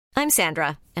I'm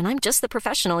Sandra, and I'm just the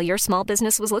professional your small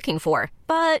business was looking for.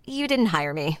 But you didn't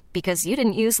hire me because you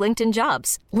didn't use LinkedIn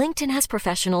Jobs. LinkedIn has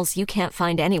professionals you can't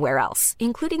find anywhere else,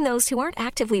 including those who aren't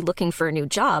actively looking for a new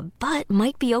job, but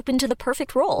might be open to the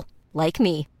perfect role, like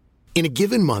me. In a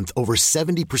given month, over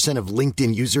 70% of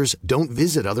LinkedIn users don't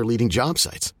visit other leading job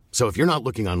sites. So if you're not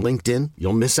looking on LinkedIn,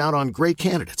 you'll miss out on great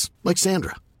candidates like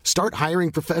Sandra. Start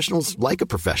hiring professionals like a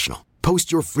professional.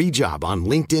 Post your free job on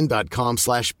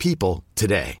linkedin.com/people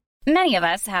today. Many of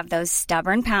us have those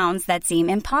stubborn pounds that seem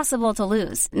impossible to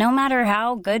lose, no matter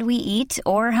how good we eat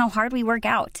or how hard we work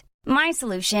out. My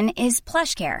solution is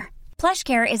PlushCare.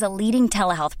 PlushCare is a leading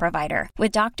telehealth provider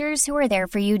with doctors who are there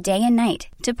for you day and night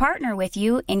to partner with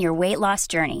you in your weight loss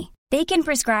journey. They can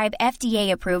prescribe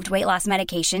FDA-approved weight loss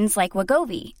medications like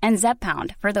Wegovy and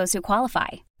Zepbound for those who qualify.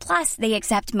 Plus, they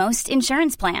accept most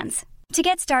insurance plans. To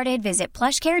get started, visit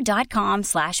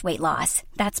plushcare.com/weightloss.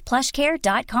 That's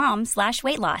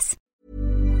plushcare.com/weightloss.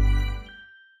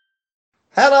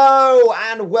 Hello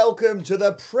and welcome to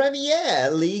the Premier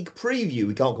League preview.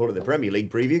 We can't call it the Premier League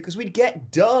preview because we'd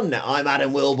get done. I'm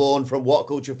Adam Wilborn from What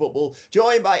Culture Football,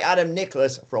 joined by Adam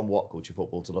Nicholas from What Culture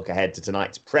Football to look ahead to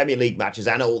tonight's Premier League matches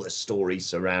and all the stories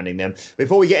surrounding them.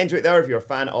 Before we get into it though, if you're a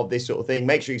fan of this sort of thing,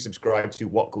 make sure you subscribe to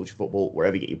What Culture Football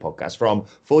wherever you get your podcasts from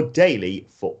for daily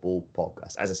football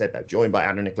podcasts. As I said though, joined by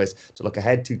Adam Nicholas to look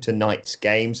ahead to tonight's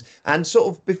games. And sort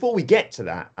of before we get to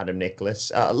that, Adam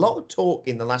Nicholas, a lot of talk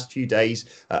in the last few days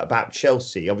about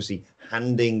Chelsea, obviously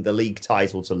handing the league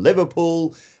title to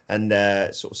Liverpool and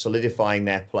sort of solidifying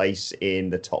their place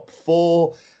in the top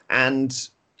four and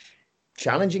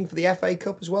challenging for the FA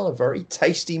Cup as well. A very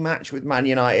tasty match with Man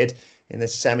United in the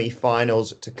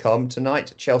semi-finals to come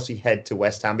tonight. Chelsea head to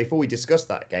West Ham. Before we discuss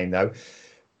that game, though,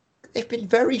 they've been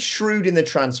very shrewd in the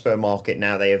transfer market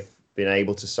now. They have been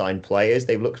able to sign players.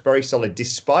 They've looked very solid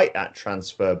despite that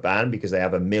transfer ban because they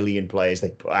have 1 million players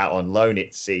they put out on loan,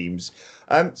 it seems.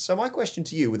 So my question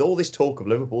to you, with all this talk of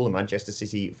Liverpool and Manchester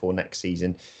City for next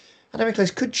season, Adam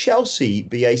Nicholas, could Chelsea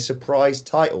be a surprise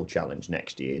title challenge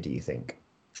next year, do you think?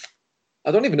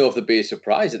 I don't even know if there'd be a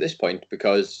surprise at this point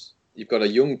because you've got a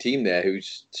young team there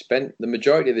who's spent the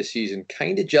majority of the season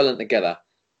kind of gelling together.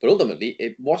 But ultimately,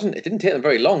 it didn't take them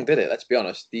very long, did it? Let's be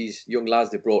honest. These young lads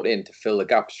they brought in to fill the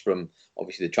gaps from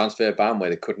obviously the transfer ban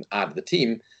where they couldn't add to the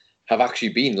team have actually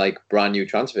been like brand new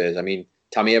transfers. I mean,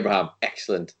 Tammy Abraham,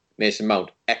 excellent. Mason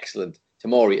Mount, excellent.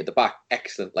 Tomori at the back,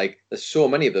 excellent. Like, there's so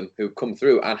many of them who've come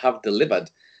through and have delivered.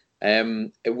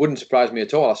 It wouldn't surprise me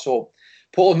at all. I saw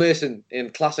Paul Mason, in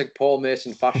classic Paul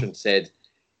Mason fashion, said,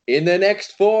 in the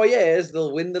next 4 years,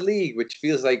 they'll win the league, which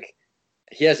feels like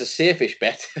he has a safe-ish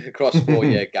bet across a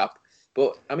 4-year gap.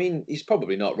 But, I mean, he's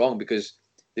probably not wrong because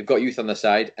they've got youth on their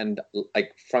side and,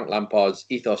 like, Frank Lampard's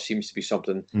ethos seems to be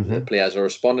something that players are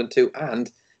responding to, and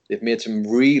they've made some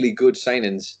really good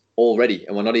signings already,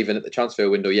 and we're not even at the transfer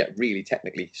window yet, really,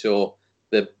 technically. So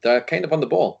they're kind of on the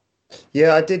ball.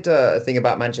 Yeah, I did a thing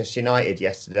about Manchester United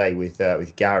yesterday with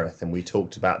Gareth, and we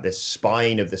talked about this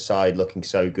spine of the side looking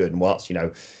so good. And whilst,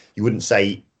 you wouldn't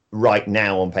say right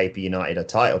now on paper United are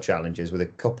title challengers, with a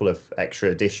couple of extra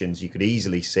additions, you could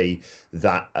easily see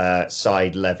that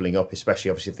side levelling up,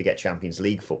 especially obviously if they get Champions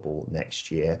League football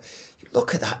next year. You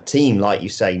look at that team, like you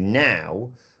say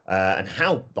now, and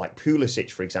how, like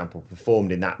Pulisic, for example,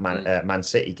 performed in that Man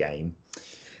City game.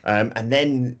 And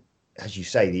then, as you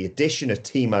say, the addition of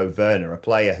Timo Werner, a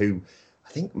player who I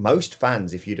think most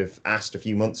fans, if you'd have asked a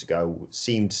few months ago,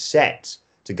 seemed set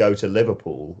to go to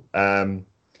Liverpool.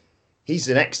 He's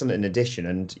an excellent addition,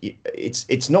 and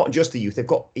it's not just the youth. They've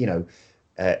got,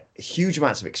 huge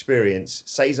amounts of experience.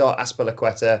 Cesar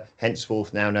Azpilicueta,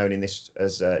 henceforth now known in this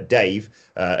as Dave,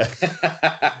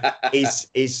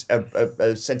 is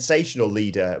a sensational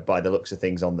leader by the looks of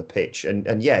things on the pitch.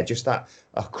 And yeah, just that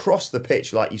across the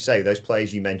pitch, like you say, those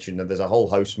players you mentioned, and there's a whole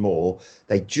host more,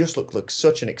 they just look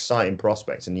such an exciting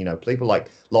prospect. And, people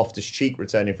like Loftus-Cheek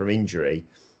returning from injury.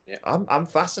 Yeah. I'm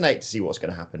fascinated to see what's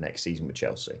going to happen next season with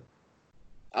Chelsea.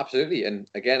 Absolutely. And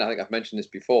again, I think I've mentioned this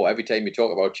before. Every time you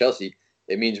talk about Chelsea,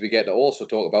 it means we get to also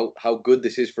talk about how good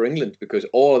this is for England, because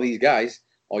all of these guys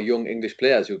are young English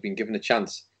players who have been given a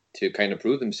chance to kind of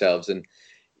prove themselves. And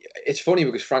it's funny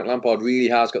because Frank Lampard really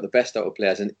has got the best out of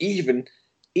players, and even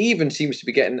seems to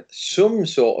be getting some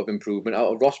sort of improvement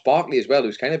out of Ross Barkley as well,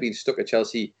 who's kind of been stuck at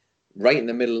Chelsea right in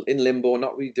the middle, in limbo,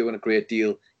 not really doing a great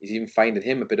deal. He's even finding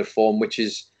him a bit of form, which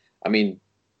is,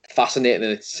 fascinating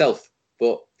in itself.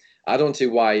 But I don't see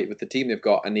why, with the team they've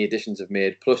got and the additions they've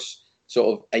made, plus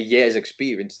sort of a year's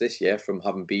experience this year from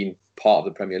having been part of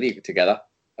the Premier League together,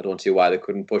 I don't see why they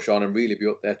couldn't push on and really be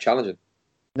up there challenging.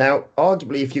 Now,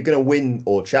 arguably, if you're going to win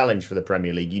or challenge for the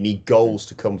Premier League, you need goals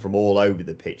to come from all over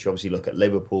the pitch. Obviously, look at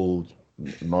Liverpool,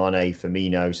 Mane,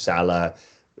 Firmino, Salah.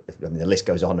 I mean, the list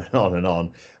goes on and on and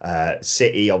on.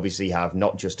 City obviously have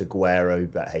not just Aguero,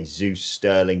 but Jesus,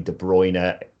 Sterling, De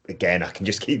Bruyne. Again, I can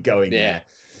just keep going there.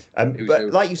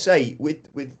 But like you say,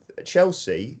 with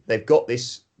Chelsea, they've got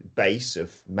this base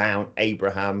of Mount,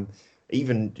 Abraham,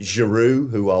 even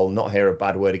Giroud, who I'll not hear a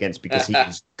bad word against because he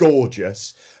is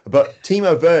gorgeous. But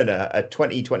Timo Werner, a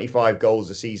 20-25 goals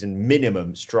a season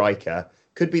minimum striker,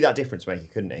 could be that difference maker,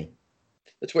 couldn't he?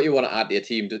 That's what you want to add to your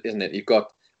team, isn't it? You've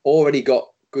already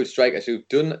got good strikers who've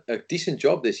done a decent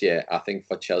job this year, I think,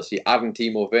 for Chelsea, adding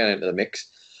Timo Werner into the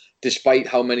mix. Despite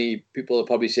how many people will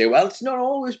probably say, well, it's not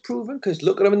always proven, because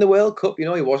look at him in the World Cup. You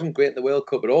know, he wasn't great in the World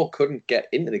Cup at all, couldn't get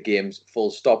into the games,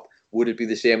 full stop. Would it be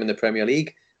the same in the Premier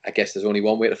League? I guess there's only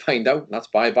one way to find out, and that's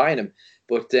by buying him.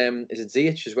 But is it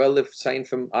Ziyech as well, they've signed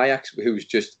from Ajax, who's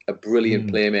just a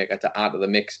brilliant playmaker to add to the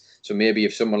mix. So maybe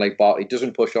if someone like Bartley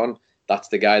doesn't push on, that's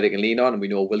the guy they can lean on. And we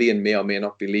know Willian may or may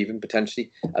not be leaving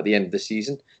potentially at the end of the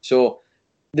season. So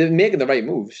they're making the right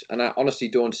moves, and I honestly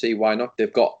don't see why not.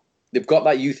 They've got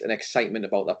that youth and excitement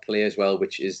about that play as well,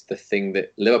 which is the thing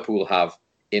that Liverpool have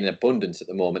in abundance at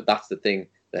the moment. That's the thing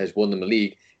that has won them the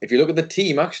league. If you look at the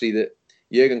team, actually, that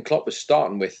Jurgen Klopp was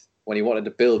starting with when he wanted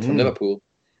to build from Liverpool,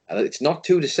 it's not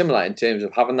too dissimilar in terms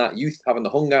of having that youth, having the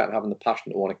hunger and having the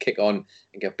passion to want to kick on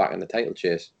and get back in the title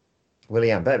chase.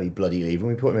 Willian better be bloody leaving.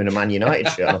 We put him in a Man United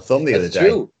shirt on a thumb the other day.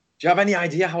 True. Do you have any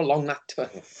idea how long that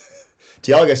took?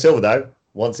 Thiago Silva, though,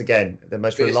 once again, the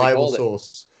most reliable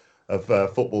source of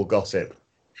football gossip.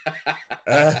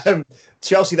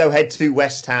 Chelsea, though, head to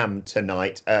West Ham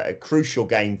tonight. A crucial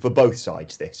game for both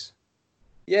sides, this.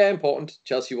 Yeah, important.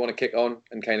 Chelsea want to kick on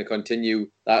and kind of continue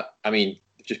that. I mean,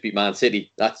 just beat Man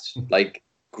City. That's like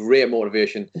great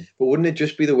motivation. But wouldn't it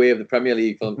just be the way of the Premier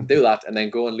League for them to do that and then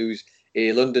go and lose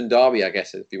a London derby, I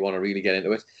guess, if you want to really get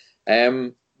into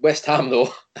it? West Ham,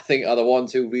 though, I think are the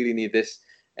ones who really need this.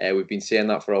 We've been saying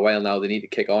that for a while now. They need to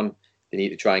kick on. They need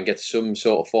to try and get some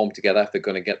sort of form together if they're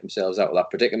going to get themselves out of that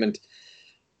predicament.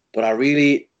 But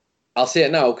I'll say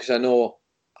it now because I know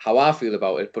how I feel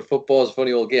about it. But football's a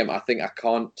funny old game. I think I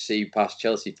can't see past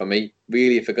Chelsea for me.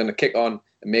 Really, if they're going to kick on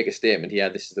and make a statement,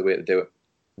 this is the way to do it.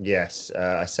 Yes,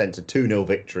 I sense a 2-0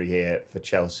 victory here for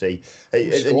Chelsea.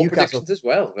 Newcastle predictions as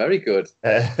well. Very good.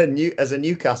 As a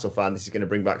Newcastle fan, this is going to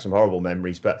bring back some horrible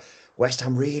memories. But West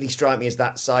Ham really strike me as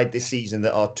that side this season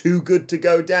that are too good to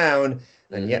go down,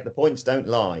 and yet the points don't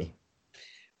lie.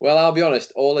 Well, I'll be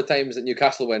honest. All the times that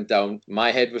Newcastle went down,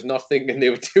 my head was not thinking they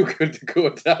were too good to go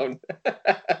down.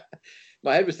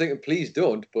 My head was thinking, please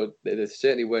don't, but they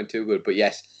certainly weren't too good. But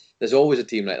yes, there's always a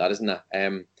team like that, isn't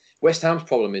there? West Ham's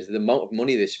problem is the amount of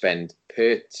money they spend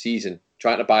per season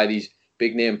trying to buy these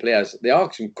big name players. There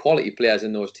are some quality players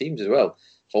in those teams as well.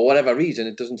 For whatever reason,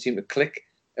 it doesn't seem to click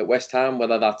at West Ham,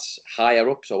 whether that's higher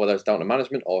ups or whether it's down to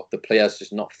management or the players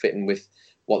just not fitting with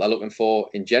what they're looking for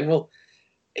in general.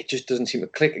 It just doesn't seem to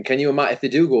click. And can you imagine if they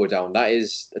do go down?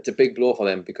 It's a big blow for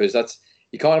them because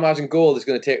you can't imagine Gold is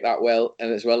going to take that well.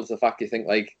 And as well as the fact you think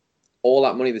like all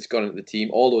that money that's gone into the team,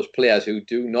 all those players who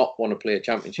do not want to play a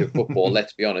championship football,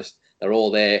 let's be honest, they're all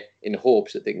there in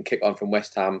hopes that they can kick on from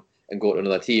West Ham and go to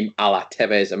another team, a la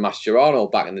Tevez and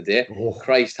Mascherano back in the day. Oh.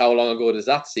 Christ, how long ago does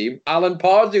that seem? Alan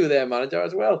Pardew, their manager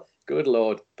as well. Good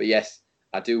Lord. But yes,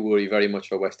 I do worry very much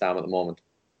for West Ham at the moment.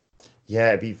 Yeah,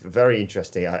 it'd be very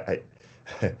interesting.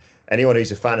 Anyone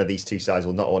who's a fan of these two sides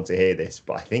will not want to hear this,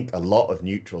 but I think a lot of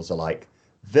neutrals are like,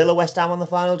 Villa West Ham on the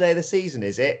final day of the season,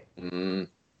 is it?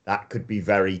 That could be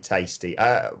very tasty.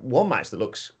 One match that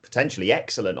looks potentially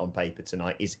excellent on paper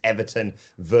tonight is Everton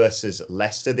versus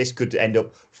Leicester. This could end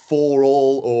up 4-4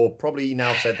 or probably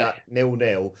now said that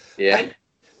 0-0. Yeah. I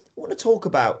want to talk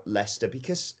about Leicester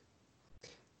because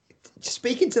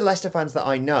speaking to Leicester fans that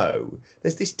I know,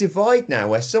 there's this divide now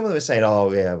where some of them are saying,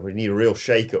 oh, yeah, we need a real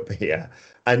shake-up here.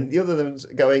 And the other one's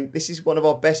going, this is one of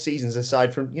our best seasons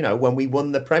aside from, when we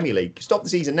won the Premier League. Stop the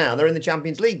season now. They're in the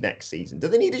Champions League next season. Do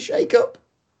they need a shake-up?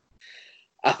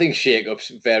 I think shake-up's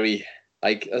very...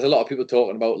 there's a lot of people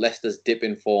talking about Leicester's dip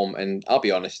in form. And I'll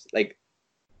be honest,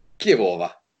 give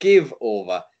over. Give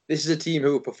over. This is a team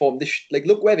who have performed this.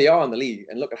 Look where they are in the league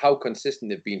and look at how consistent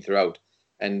they've been throughout.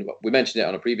 And we mentioned it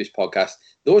on a previous podcast.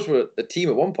 Those were the team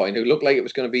at one point who looked like it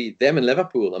was going to be them and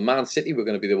Liverpool, and Man City were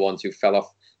going to be the ones who fell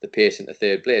off the pace into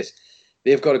third place.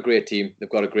 They've got a great team. They've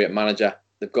got a great manager.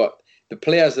 They've got the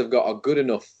players they've got are good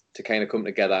enough to kind of come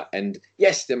together. And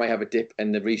yes, they might have a dip,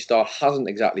 and the restart hasn't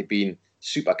exactly been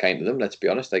super kind to them. Let's be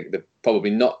honest. They've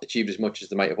probably not achieved as much as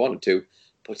they might have wanted to,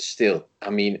 but still, I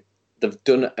mean, they've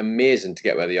done amazing to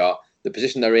get where they are. the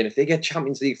position they're in, if they get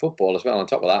Champions League football as well on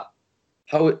top of that,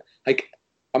 how, like,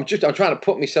 I'm trying to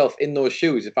put myself in those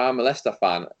shoes. If I'm a Leicester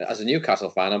fan, as a Newcastle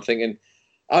fan, I'm thinking,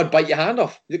 I'd bite your hand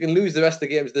off. You can lose the rest of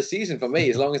the games of the season for me,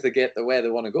 as long as they get the where they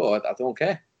want to go. I don't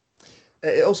care.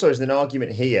 It also is an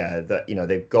argument here that,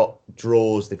 they've got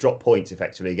draws, they've dropped points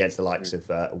effectively against the likes of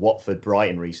Watford,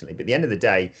 Brighton recently. But at the end of the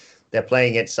day, they're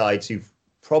playing against sides who've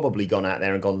probably gone out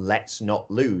there and gone, let's not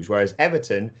lose. Whereas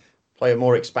Everton play a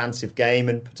more expansive game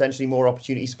and potentially more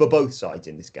opportunities for both sides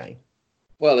in this game.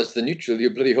 Well, as the neutral, you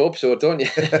bloody hope so, don't you?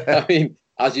 I mean,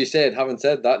 as you said, having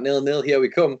said that, 0-0, here we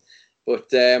come.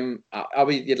 But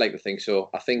you'd like to think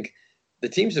so. I think the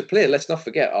teams have played, let's not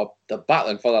forget, they're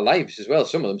battling for their lives as well,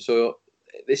 some of them. So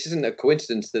this isn't a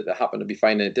coincidence that they happen to be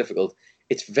finding it difficult.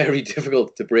 It's very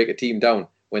difficult to break a team down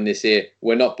when they say,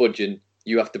 we're not budging,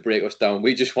 you have to break us down.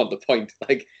 We just want the point.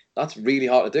 Like, that's really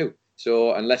hard to do.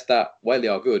 So unless while they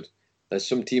are good, there's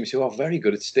some teams who are very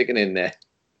good at sticking in there.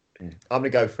 I'm going to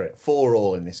go for it.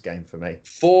 4-4 in this game for me.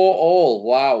 4-4.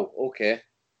 Wow. Okay.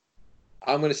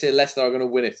 I'm going to say Leicester are going to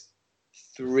win it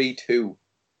 3-2.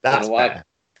 That's better.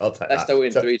 I'll take Leicester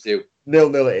win 3-2.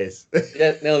 0-0 it is.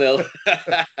 Yeah, 0-0.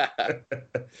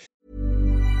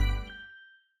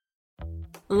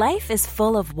 Life is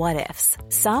full of what-ifs.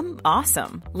 Some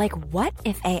awesome. Like, what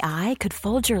if AI could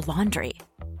fold your laundry?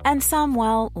 And some,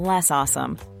 well, less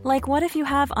awesome. Like, what if you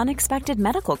have unexpected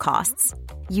medical costs?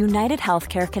 United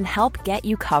Healthcare can help get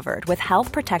you covered with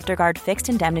Health Protector Guard fixed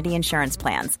indemnity insurance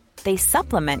plans. They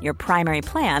supplement your primary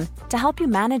plan to help you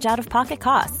manage out-of-pocket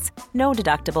costs. No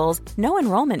deductibles, no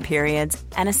enrollment periods,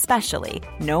 and especially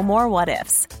no more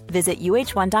what-ifs. Visit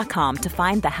uh1.com to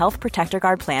find the Health Protector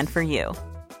Guard plan for you.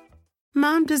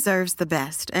 Mom deserves the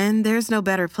best, and there's no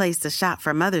better place to shop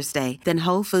for Mother's Day than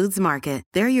Whole Foods Market.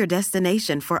 They're your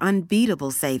destination for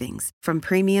unbeatable savings, from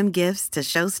premium gifts to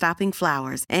show-stopping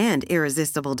flowers and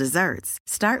irresistible desserts.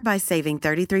 Start by saving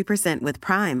 33% with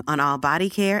Prime on all body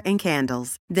care and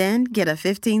candles. Then get a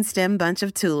 15-stem bunch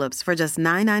of tulips for just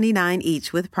 $9.99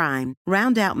 each with Prime.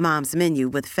 Round out Mom's menu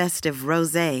with festive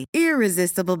rosé,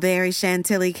 irresistible berry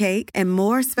chantilly cake, and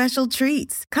more special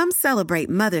treats. Come celebrate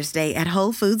Mother's Day at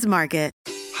Whole Foods Market.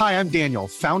 Hi, I'm Daniel,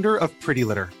 founder of Pretty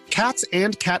Litter. Cats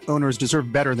and cat owners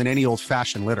deserve better than any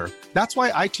old-fashioned litter. That's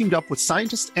why I teamed up with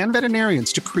scientists and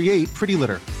veterinarians to create Pretty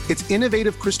Litter. Its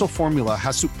innovative crystal formula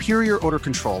has superior odor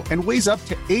control and weighs up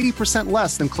to 80%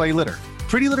 less than clay litter.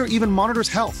 Pretty Litter even monitors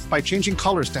health by changing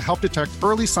colors to help detect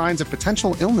early signs of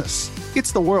potential illness.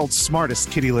 It's the world's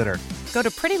smartest kitty litter. Go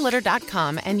to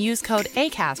prettylitter.com and use code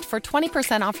ACAST for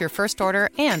 20% off your first order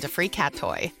and a free cat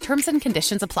toy. Terms and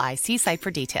conditions apply. See site for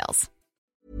details.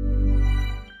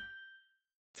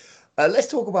 Let's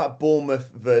talk about Bournemouth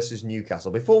versus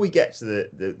Newcastle. Before we get to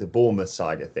the Bournemouth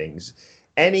side of things,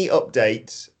 any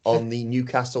updates on the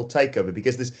Newcastle takeover?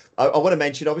 Because I want to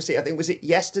mention, obviously, I think, was it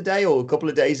yesterday or a couple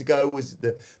of days ago was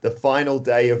the final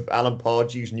day of Alan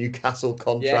Pardew's Newcastle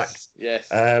contract.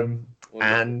 Yes.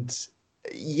 And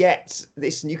yet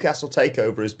this Newcastle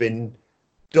takeover has been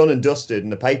done and dusted,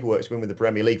 and the paperwork's been with the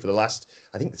Premier League for the last,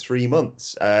 I think, 3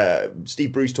 months.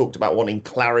 Steve Bruce talked about wanting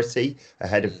clarity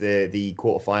ahead of the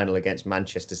quarter-final against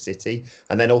Manchester City,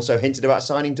 and then also hinted about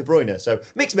signing De Bruyne. So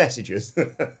mixed messages.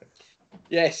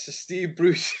 Yes, Steve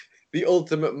Bruce, the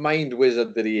ultimate mind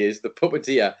wizard that he is, the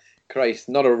puppeteer. Christ,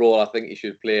 not a role I think he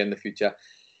should play in the future.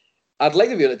 I'd like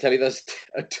to be able to tell you there's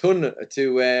a ton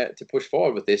to push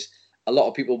forward with this. A lot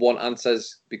of people want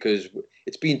answers because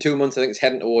it's been 2 months. I think it's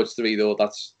heading towards 3, though.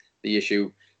 That's the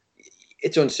issue.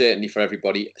 It's uncertainty for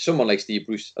everybody. Someone like Steve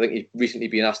Bruce, I think he's recently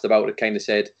been asked about it, kind of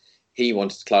said he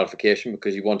wants clarification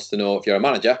because he wants to know, if you're a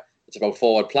manager, it's about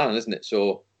forward planning, isn't it?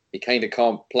 So he kind of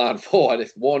can't plan forward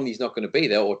if, 1, he's not going to be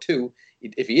there, or 2,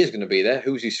 if he is going to be there,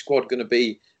 who's his squad going to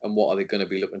be and what are they going to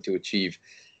be looking to achieve?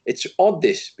 It's odd,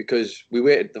 this, because they've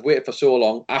waited for so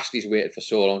long. Ashley's waited for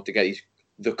so long to get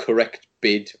the correct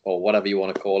bid, or whatever you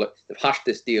want to call it. They've hashed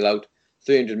this deal out,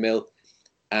 300 mil,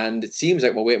 and it seems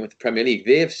like we're waiting with the Premier League.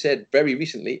 They've said very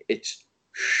recently it's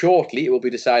shortly, it will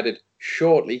be decided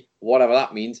shortly, whatever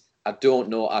that means. I don't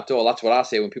know at all. That's what I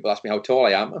say when people ask me how tall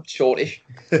I am. I'm shortish.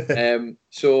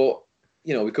 So,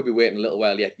 we could be waiting a little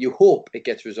while yet. You hope it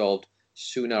gets resolved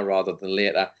sooner rather than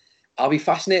later. I'll be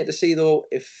fascinated to see, though,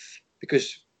 if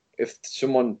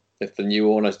the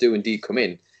new owners do indeed come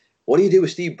in, what do you do with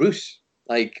Steve Bruce?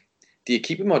 Like, do you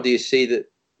keep him, or do you say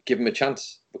that give him a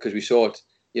chance? Because we saw it,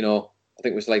 I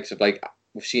think it was like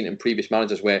we've seen it in previous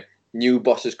managers where new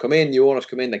bosses come in, new owners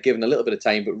come in, they're given a little bit of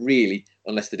time, but really,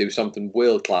 unless they do something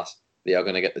world class, they are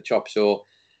going to get the chop. So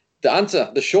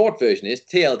the short version is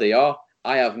TLDR.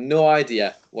 I have no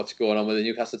idea what's going on with the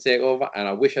Newcastle takeover, and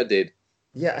I wish I did.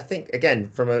 Yeah, I think, again,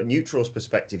 from a neutral's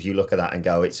perspective, you look at that and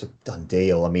go, it's a done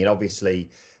deal. I mean, obviously,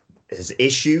 there's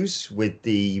issues with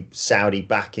the Saudi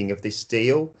backing of this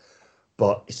deal,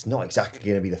 but it's not exactly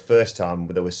going to be the first time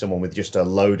there was someone with just a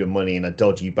load of money and a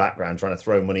dodgy background trying to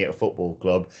throw money at a football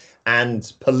club. And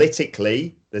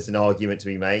politically, there's an argument to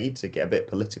be made, to get a bit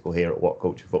political here at What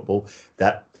Culture Football,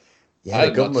 that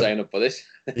I'm not signing up for this.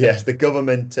 Yes, the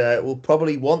government will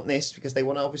probably want this because they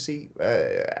want to obviously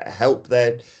help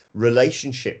their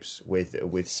relationships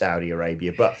with Saudi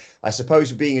Arabia. But I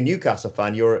suppose, being a Newcastle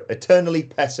fan, you're eternally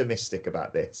pessimistic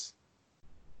about this.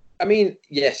 I mean,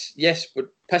 yes,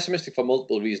 but pessimistic for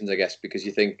multiple reasons, I guess, because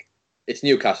you think it's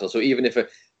Newcastle. So even if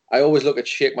I always look at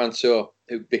Sheikh Mansour,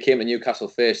 who became the Newcastle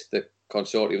first, the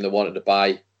consortium that wanted to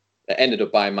buy, ended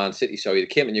up buying Man City. Sorry, they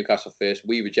came to Newcastle first.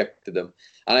 We rejected them,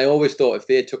 and I always thought if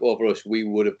they took over us, we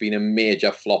would have been a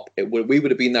major flop. We would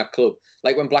have been that club,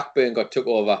 like when Blackburn took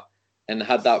over and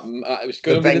had that. It was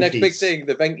going to be the next big thing,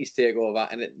 the Venky's takeover,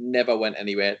 and it never went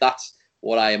anywhere. That's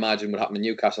what I imagine would happen in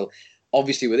Newcastle.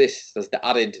 Obviously, with this, there's the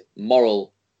added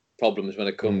moral problems when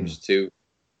it comes to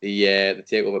the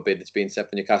takeover bid that's being set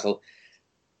for Newcastle.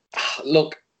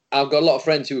 Look, I've got a lot of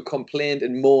friends who complained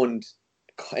and moaned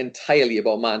entirely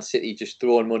about Man City just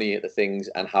throwing money at the things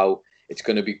and how it's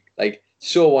going to be like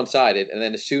so one-sided, and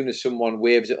then as soon as someone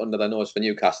waves it under their nose for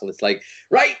Newcastle, it's like,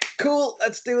 right, cool,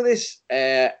 let's do this.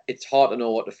 It's hard to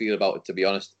know what to feel about it, to be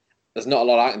honest. There's not a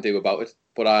lot I can do about it,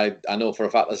 but I know for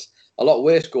a fact there's a lot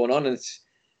worse going on, and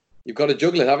you've got to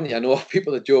juggle it, haven't you? I know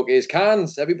people, the joke is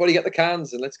cans, everybody get the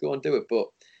cans and let's go and do it, but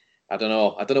I don't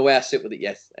know where I sit with it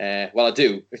yet. Well, I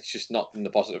do, it's just not in the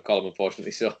positive column,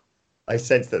 unfortunately. So I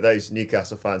sense that those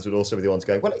Newcastle fans would also be the ones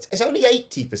going, well, it's only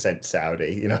 80%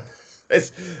 Saudi, you know.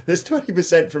 There's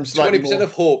 20% from slightly 20% more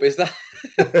of hope, is that?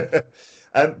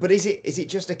 But is it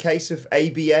just a case of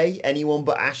ABA, anyone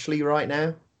but Ashley right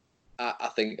now? I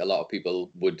think a lot of people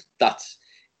would.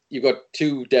 You've got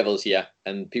two devils here,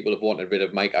 and people have wanted rid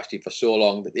of Mike Ashley for so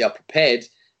long that they are prepared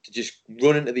to just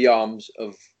run into the arms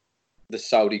of the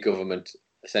Saudi government,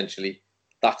 essentially.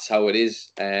 That's how it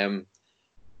is.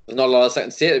 There's not a lot else I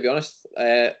can say, to be honest,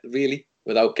 really,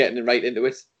 without getting right into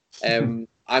it.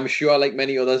 I'm sure, like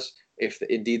many others, if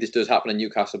indeed this does happen and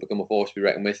Newcastle become a force to be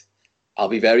reckoned with, I'll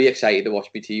be very excited to watch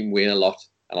my team win a lot,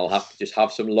 and I'll have to just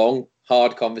have some long,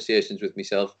 hard conversations with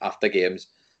myself after games.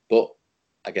 But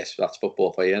I guess that's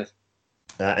football for you.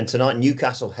 And tonight,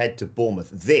 Newcastle head to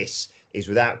Bournemouth. This is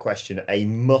without question a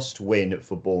must-win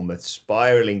for Bournemouth,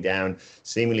 spiralling down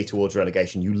seemingly towards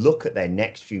relegation. You look at their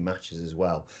next few matches as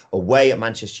well. Away at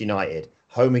Manchester United,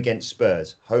 home against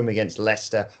Spurs, home against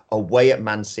Leicester, away at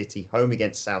Man City, home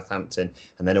against Southampton,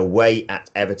 and then away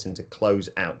at Everton to close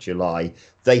out July.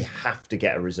 They have to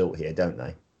get a result here, don't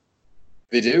they?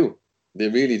 They do. They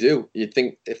really do. You'd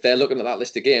think if they're looking at that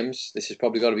list of games, this has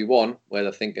probably got to be one where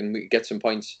they're thinking we could get some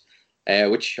points,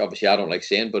 which obviously I don't like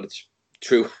saying, but it's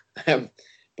true.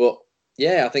 But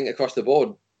yeah, I think across the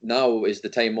board, now is the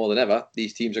time more than ever.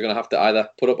 These teams are going to have to either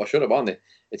put up or shut up, aren't they?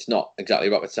 It's not exactly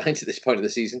rocket science at this point of the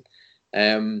season.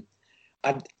 Do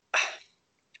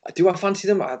I fancy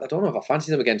them? I don't know if I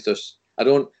fancy them against us.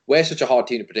 We're such a hard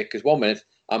team to predict, because 1 minute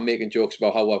I'm making jokes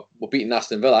about how we're beating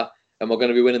Aston Villa and we're going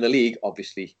to be winning the league,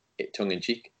 obviously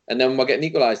tongue-in-cheek, and then we're getting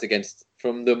equalised against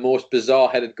from the most bizarre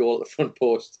headed goal at the front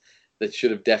post that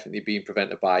should have definitely been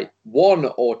prevented by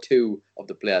one or two of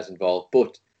the players involved.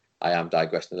 But I am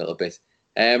digressing a little bit.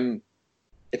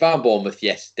 If I'm Bournemouth,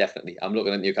 yes, definitely. I'm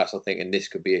looking at Newcastle thinking this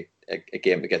could be a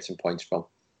game to get some points from.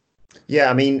 Yeah,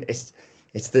 I mean, it's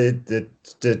the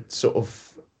sort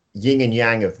of yin and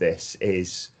yang of this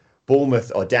is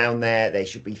Bournemouth are down there. They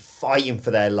should be fighting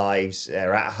for their lives.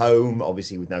 They're at home,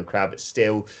 obviously with no crowd, but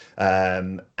still.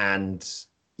 And,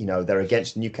 you know, they're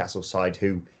against the Newcastle side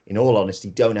who, in all honesty,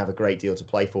 don't have a great deal to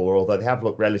play for, although they have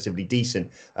looked relatively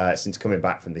decent since coming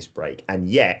back from this break. And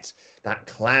yet, that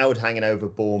cloud hanging over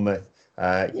Bournemouth,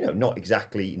 not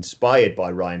exactly inspired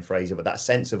by Ryan Fraser, but that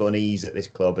sense of unease at this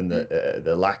club and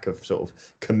the lack of sort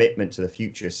of commitment to the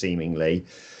future, seemingly.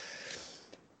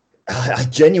 I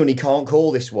genuinely can't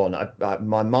call this one.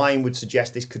 My mind would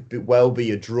suggest this could well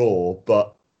be a draw,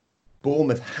 but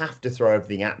Bournemouth have to throw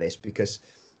everything at this, because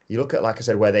you look at, like I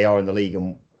said, where they are in the league,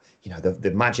 and you know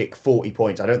the magic 40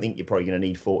 points. I don't think you're probably going to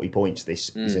need 40 points this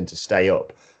season to stay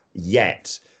up.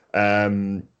 Yet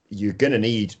you're going to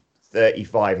need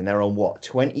 35, and they're on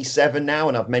 27 now.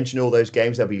 And I've mentioned all those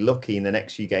games. They'll be lucky in the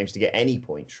next few games to get any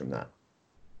points from that.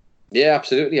 Yeah,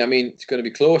 absolutely. I mean, it's going to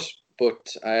be close,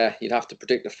 but you'd have to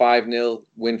predict a 5-0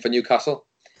 win for Newcastle.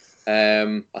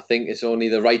 I think it's only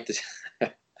the right.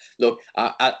 Look,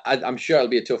 I'm sure it'll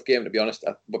be a tough game, to be honest.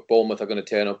 But Bournemouth are going to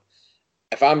turn up.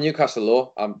 if I'm Newcastle,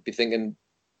 though, I'd be thinking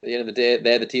at the end of the day,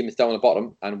 they're the team that's down on the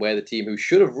bottom, and we're the team who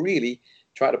should have really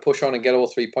tried to push on and get all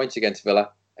 3 points against Villa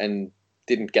and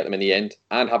didn't get them in the end,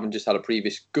 and having just had a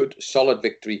previous good, solid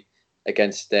victory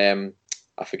against, I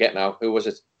forget now, who was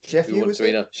it? Chef U, was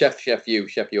it? Chef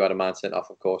U had a man sent off,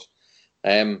 of course.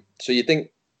 So you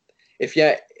think if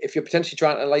you're potentially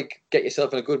trying to like get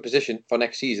yourself in a good position for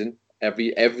next season,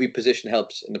 every position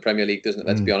helps in the Premier League, doesn't it?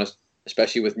 Let's be honest.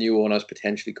 Especially with new owners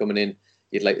potentially coming in,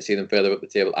 you'd like to see them further up the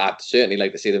table. I'd certainly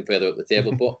like to see them further up the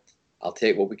table, but I'll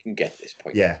take what we can get at this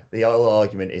point. Yeah, the whole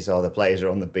argument is, the players are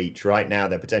on the beach right now.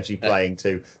 They're potentially playing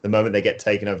to the moment they get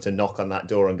taken over to knock on that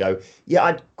door and go, yeah,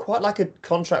 I'd quite like a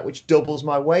contract which doubles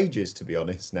my wages, to be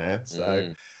honest now.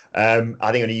 So I think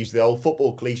I'm going to use the old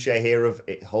football cliche here of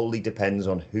it wholly depends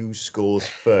on who scores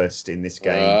first in this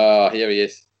game. Oh, here he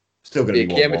is. Still going to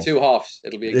be a game of two halves.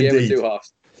 It'll be a game of two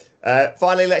halves.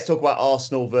 Finally, let's talk about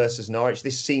Arsenal versus Norwich.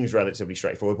 This seems relatively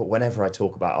straightforward, but whenever I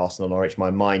talk about Arsenal-Norwich,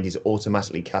 my mind is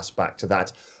automatically cast back to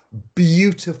that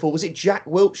beautiful, was it Jack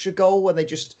Wilshere goal when it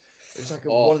was like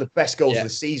one of the best goals of the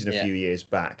season a few years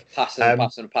back.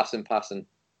 Passing.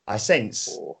 I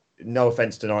sense, no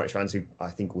offence to Norwich fans who I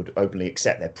think would openly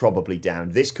accept they're probably down.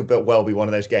 This could well be one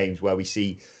of those games where we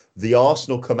see the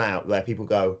Arsenal come out where people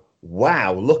go,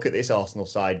 wow, look at this Arsenal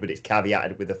side, but it's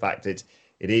caveated with the fact that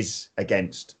it is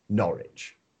against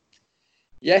Norwich.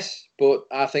 Yes, but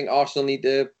I think Arsenal need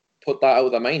to put that out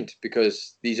of their mind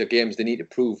because these are games they need to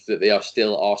prove that they are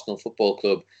still Arsenal Football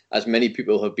Club, as many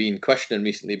people have been questioning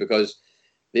recently because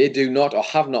they do not or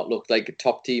have not looked like a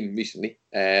top team recently.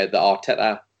 The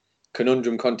Arteta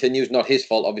conundrum continues, not his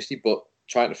fault obviously, but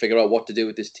trying to figure out what to do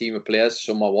with this team of players.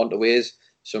 Some are want-aways,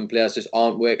 some players just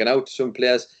aren't working out, some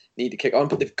players need to kick on,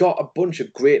 but they've got a bunch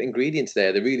of great ingredients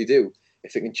there, they really do.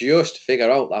 If they can just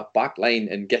figure out that back line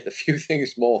and get a few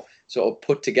things more sort of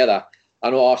put together.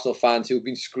 I know Arsenal fans who've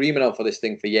been screaming out for this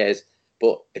thing for years,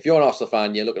 but if you're an Arsenal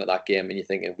fan, you're looking at that game and you're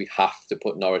thinking, we have to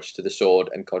put Norwich to the sword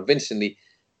and convincingly.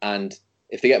 And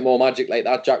if they get more magic like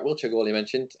that Jack Wilshere goal you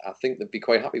mentioned, I think they'd be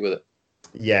quite happy with it.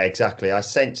 Yeah, exactly. I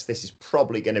sense this is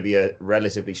probably going to be a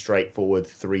relatively straightforward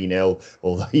 3-0,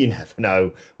 although you never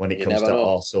know when it comes to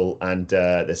Arsenal and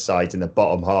the sides in the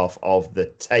bottom half of the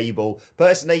table.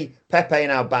 Personally, Pepe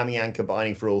and Aubameyang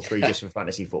combining for all three just for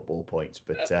fantasy football points.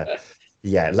 But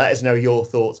yeah, let us know your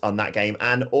thoughts on that game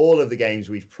and all of the games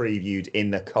we've previewed in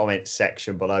the comments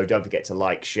section below. Don't forget to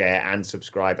like, share and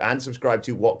subscribe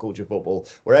to What Culture Football,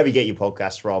 wherever you get your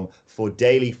podcasts from, for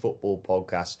daily football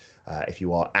podcasts if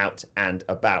you are out and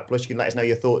about. Plus, you can let us know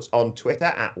your thoughts on Twitter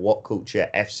at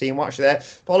WhatCultureFC. And watch there,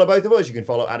 follow both of us. You can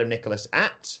follow Adam Nicholas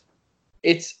at...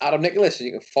 It's Adam Nicholas, and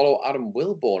you can follow Adam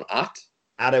Wilborn at...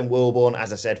 Adam Wilborn.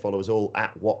 As I said, follow us all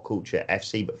at What Culture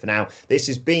FC. But for now, this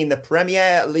has been the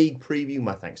Premier League preview.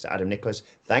 My thanks to Adam Nicholas.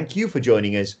 Thank you for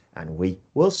joining us, and we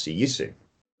will see you soon.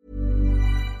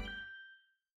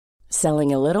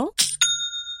 Selling a little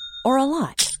or a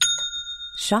lot?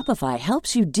 Shopify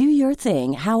helps you do your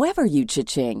thing however you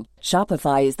cha-ching.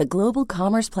 Shopify is the global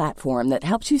commerce platform that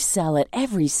helps you sell at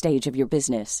every stage of your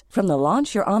business. From the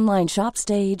launch your online shop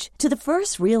stage to the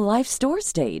first real-life store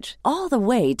stage, all the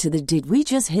way to the did we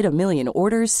just hit a million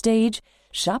orders stage.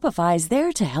 Shopify is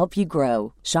there to help you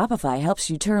grow. Shopify helps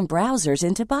you turn browsers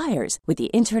into buyers with the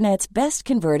internet's best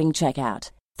converting checkout.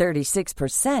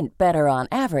 36% better on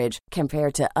average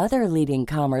compared to other leading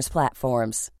commerce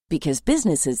platforms. Because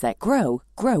businesses that grow,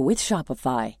 grow with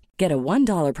Shopify. Get a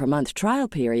 $1 per month trial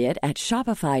period at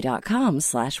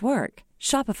shopify.com/work.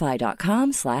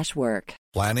 Shopify.com/work.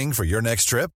 Planning for your next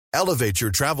trip? Elevate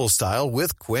your travel style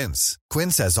with Quince.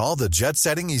 Quince has all the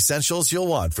jet-setting essentials you'll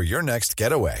want for your next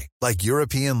getaway, like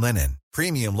European linen,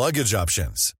 premium luggage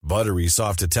options, buttery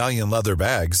soft Italian leather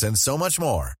bags, and so much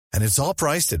more. And it's all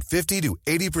priced at 50 to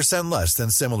 80% less than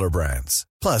similar brands.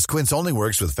 Plus, Quince only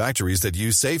works with factories that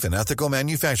use safe and ethical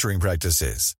manufacturing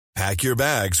practices. Pack your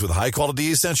bags with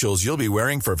high-quality essentials you'll be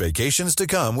wearing for vacations to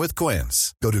come with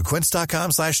Quince. Go to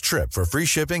quince.com/trip for free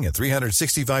shipping and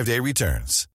 365-day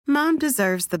returns. Mom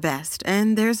deserves the best,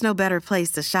 and there's no better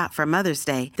place to shop for Mother's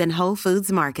Day than Whole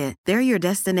Foods Market. They're your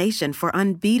destination for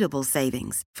unbeatable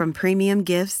savings, from premium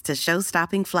gifts to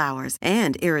show-stopping flowers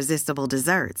and irresistible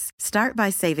desserts. Start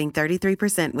by saving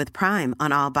 33% with Prime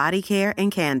on all body care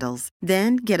and candles.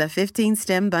 Then get a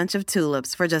 15-stem bunch of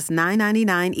tulips for just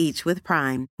 $9.99 each with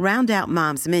Prime. Round out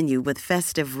Mom's menu with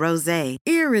festive rosé,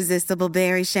 irresistible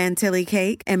berry chantilly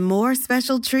cake, and more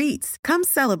special treats. Come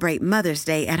celebrate Mother's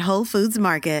Day at Whole Foods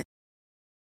Market.